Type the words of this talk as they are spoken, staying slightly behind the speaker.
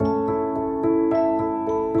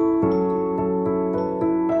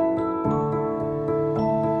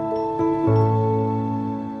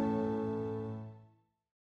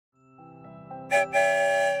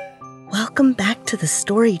Welcome back to the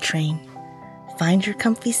story train. Find your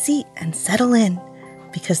comfy seat and settle in,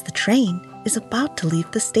 because the train is about to leave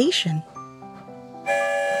the station.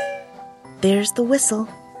 There's the whistle,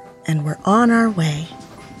 and we're on our way.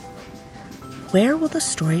 Where will the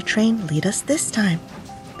story train lead us this time?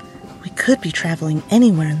 We could be traveling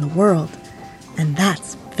anywhere in the world, and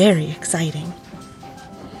that's very exciting.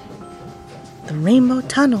 The Rainbow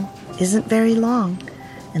Tunnel isn't very long,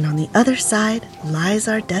 and on the other side lies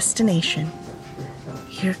our destination.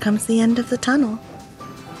 Here comes the end of the tunnel.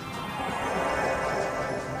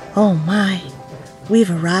 Oh my, we've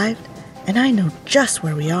arrived, and I know just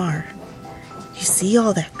where we are. You see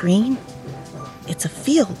all that green? It's a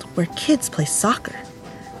field where kids play soccer,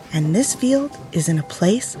 and this field is in a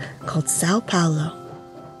place called Sao Paulo.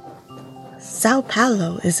 Sao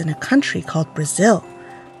Paulo is in a country called Brazil,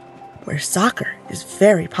 where soccer is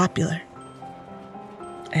very popular.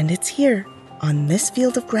 And it's here, on this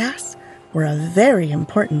field of grass, where a very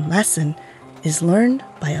important lesson is learned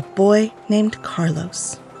by a boy named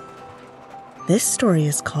Carlos. This story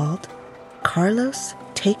is called Carlos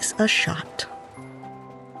Takes a Shot.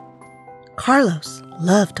 Carlos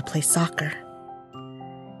loved to play soccer.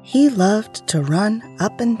 He loved to run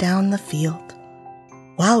up and down the field.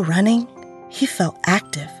 While running, he felt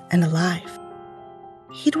active and alive.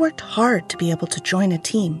 He'd worked hard to be able to join a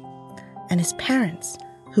team, and his parents,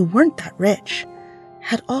 who weren't that rich,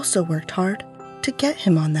 had also worked hard to get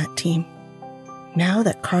him on that team. Now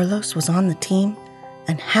that Carlos was on the team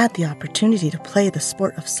and had the opportunity to play the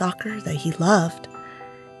sport of soccer that he loved,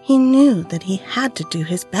 he knew that he had to do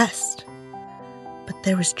his best. But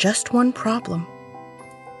there was just one problem.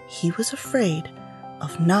 He was afraid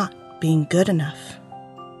of not being good enough.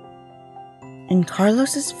 In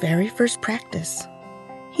Carlos's very first practice,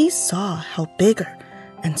 he saw how bigger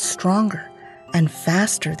and stronger and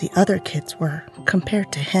faster the other kids were compared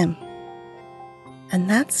to him. And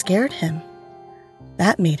that scared him.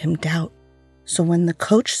 That made him doubt. So when the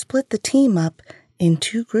coach split the team up in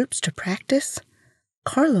 2 groups to practice,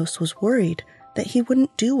 Carlos was worried that he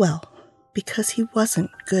wouldn't do well because he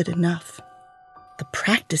wasn't good enough. The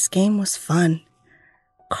practice game was fun.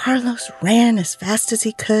 Carlos ran as fast as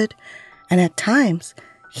he could, and at times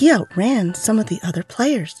he outran some of the other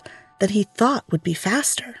players that he thought would be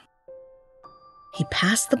faster. He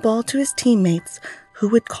passed the ball to his teammates, who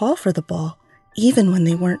would call for the ball even when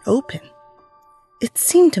they weren't open. It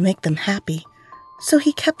seemed to make them happy, so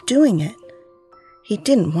he kept doing it. He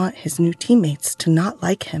didn't want his new teammates to not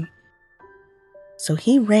like him. So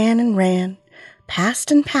he ran and ran,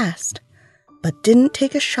 passed and passed, but didn't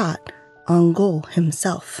take a shot on goal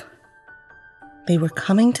himself. They were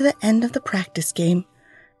coming to the end of the practice game,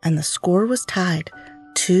 and the score was tied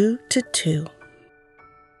 2-2.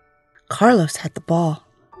 Carlos had the ball.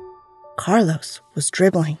 Carlos was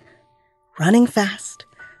dribbling, running fast,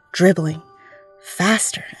 dribbling,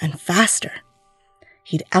 faster and faster.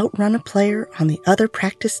 He'd outrun a player on the other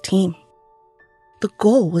practice team. The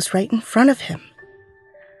goal was right in front of him.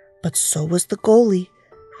 But so was the goalie,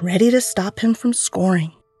 ready to stop him from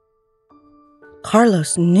scoring.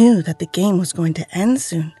 Carlos knew that the game was going to end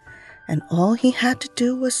soon, and all he had to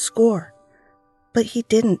do was score. But he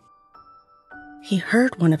didn't. He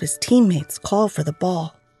heard one of his teammates call for the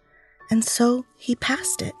ball, and so he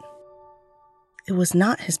passed it. It was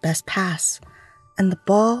not his best pass, and the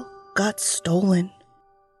ball got stolen.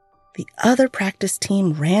 The other practice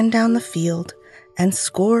team ran down the field and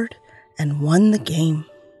scored and won the game.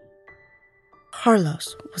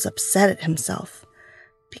 Carlos was upset at himself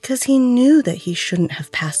because he knew that he shouldn't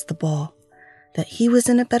have passed the ball, that he was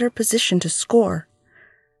in a better position to score,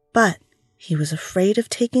 but he was afraid of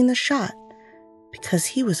taking the shot because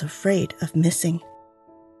he was afraid of missing.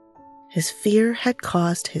 His fear had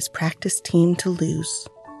caused his practice team to lose.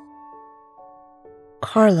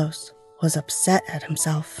 Carlos was upset at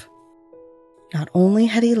himself. Not only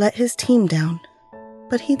had he let his team down,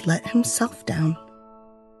 but he'd let himself down.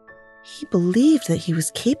 He believed that he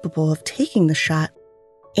was capable of taking the shot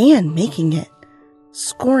and making it,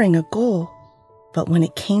 scoring a goal, but when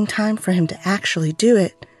it came time for him to actually do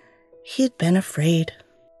it, he had been afraid.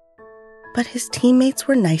 But his teammates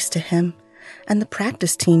were nice to him, and the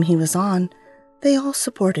practice team he was on, they all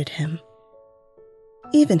supported him.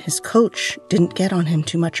 Even his coach didn't get on him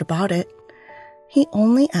too much about it. He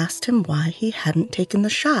only asked him why he hadn't taken the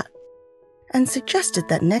shot, and suggested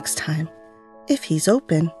that next time, if he's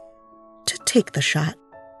open, to take the shot.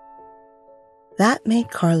 That made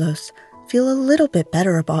Carlos feel a little bit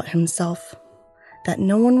better about himself, that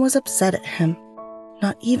no one was upset at him,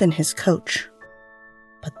 not even his coach.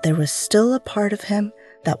 But there was still a part of him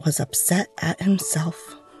that was upset at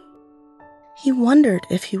himself. He wondered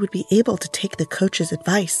if he would be able to take the coach's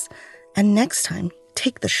advice and next time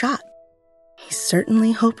take the shot. He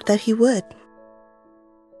certainly hoped that he would.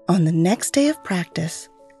 On the next day of practice,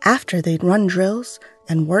 after they'd run drills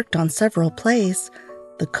and worked on several plays,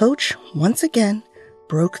 the coach once again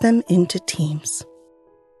broke them into teams.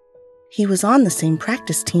 He was on the same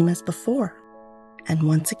practice team as before, and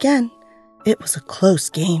once again, it was a close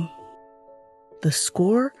game. The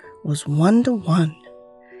score was 1-1,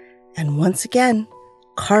 and once again,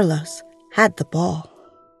 Carlos had the ball.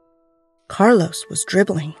 Carlos was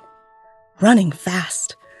dribbling, running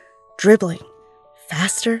fast, dribbling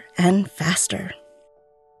faster and faster.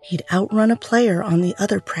 He'd outrun a player on the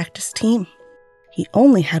other practice team. He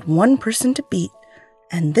only had one person to beat,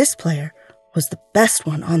 and this player was the best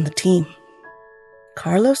one on the team.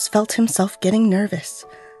 Carlos felt himself getting nervous,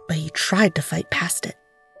 but he tried to fight past it.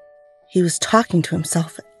 He was talking to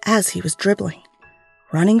himself as he was dribbling,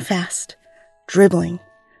 running fast, dribbling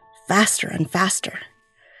faster and faster.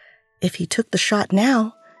 If he took the shot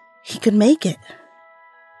now, he could make it.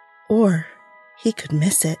 Or he could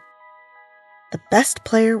miss it. The best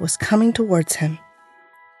player was coming towards him.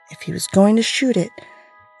 If he was going to shoot it,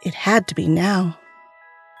 it had to be now.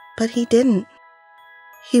 But he didn't.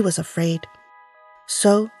 He was afraid.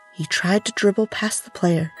 So he tried to dribble past the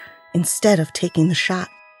player instead of taking the shot.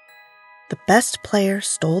 The best player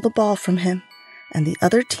stole the ball from him, and the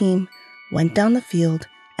other team went down the field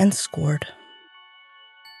and scored.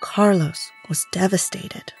 Carlos was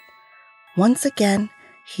devastated. Once again,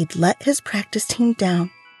 he'd let his practice team down,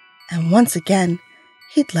 and once again,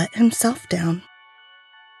 he'd let himself down.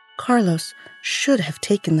 Carlos should have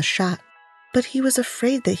taken the shot, but he was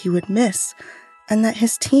afraid that he would miss and that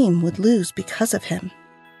his team would lose because of him.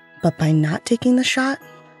 But by not taking the shot,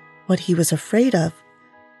 what he was afraid of,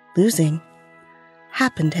 losing,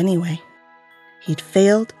 happened anyway. He'd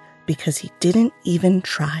failed because he didn't even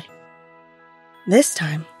try. This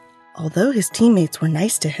time, although his teammates were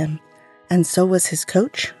nice to him, and so was his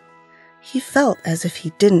coach, he felt as if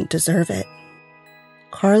he didn't deserve it.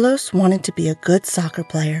 Carlos wanted to be a good soccer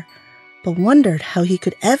player, but wondered how he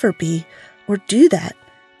could ever be or do that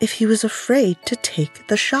if he was afraid to take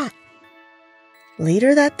the shot.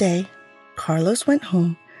 Later that day, Carlos went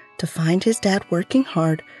home to find his dad working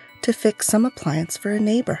hard to fix some appliance for a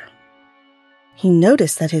neighbor. He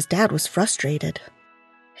noticed that his dad was frustrated.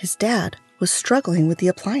 His dad was struggling with the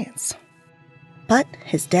appliance. But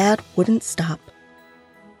his dad wouldn't stop.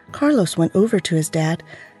 Carlos went over to his dad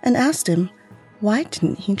and asked him, why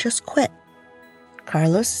didn't he just quit?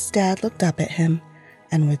 Carlos's dad looked up at him,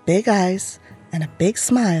 and with big eyes and a big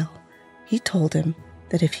smile, he told him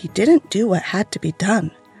that if he didn't do what had to be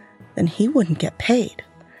done, then he wouldn't get paid.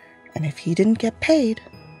 And if he didn't get paid,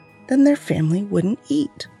 then their family wouldn't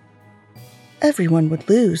eat. Everyone would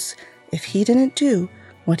lose if he didn't do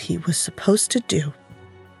what he was supposed to do.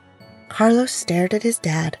 Carlos stared at his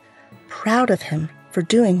dad, proud of him for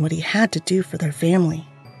doing what he had to do for their family.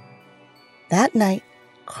 That night,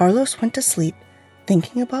 Carlos went to sleep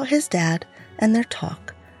thinking about his dad and their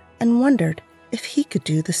talk and wondered if he could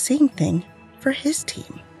do the same thing for his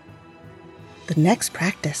team. The next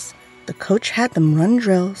practice, the coach had them run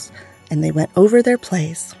drills and they went over their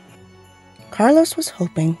plays. Carlos was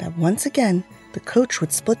hoping that once again the coach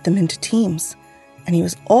would split them into teams, and he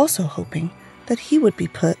was also hoping that he would be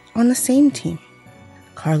put on the same team.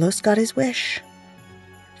 Carlos got his wish.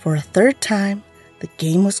 For a third time, the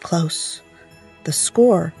game was close. The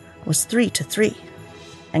score was 3-3,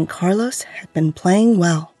 and Carlos had been playing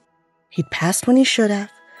well. He'd passed when he should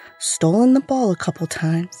have, stolen the ball a couple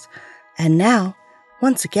times, and now,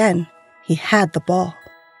 once again, he had the ball.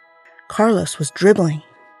 Carlos was dribbling,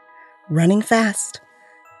 running fast,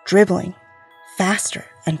 dribbling faster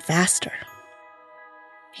and faster.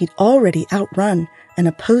 He'd already outrun an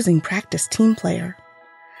opposing practice team player.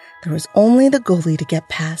 There was only the goalie to get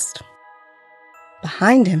past.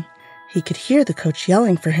 Behind him, he could hear the coach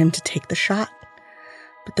yelling for him to take the shot,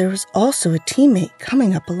 but there was also a teammate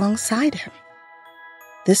coming up alongside him.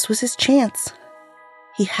 This was his chance.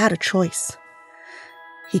 He had a choice.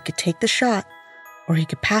 He could take the shot, or he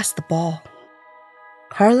could pass the ball.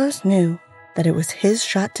 Carlos knew that it was his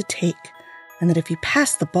shot to take, and that if he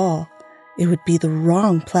passed the ball, it would be the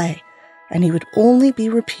wrong play, and he would only be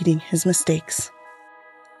repeating his mistakes.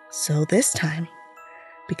 So this time,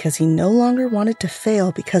 because he no longer wanted to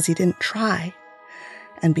fail because he didn't try,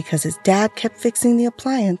 and because his dad kept fixing the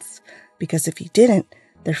appliance, because if he didn't,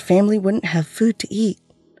 their family wouldn't have food to eat,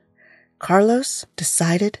 Carlos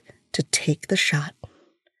decided to take the shot.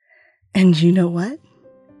 And you know what?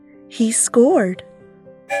 He scored.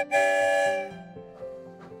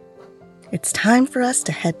 It's time for us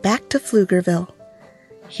to head back to Pflugerville.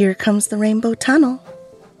 Here comes the Rainbow Tunnel.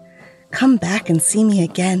 Come back and see me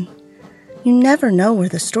again. You never know where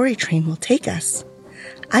the story train will take us.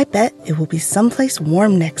 I bet it will be someplace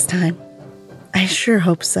warm next time. I sure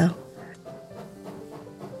hope so.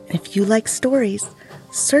 If you like stories,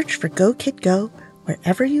 search for Go Kid Go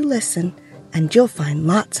wherever you listen, and you'll find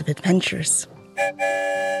lots of adventures.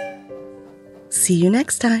 See you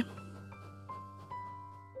next time.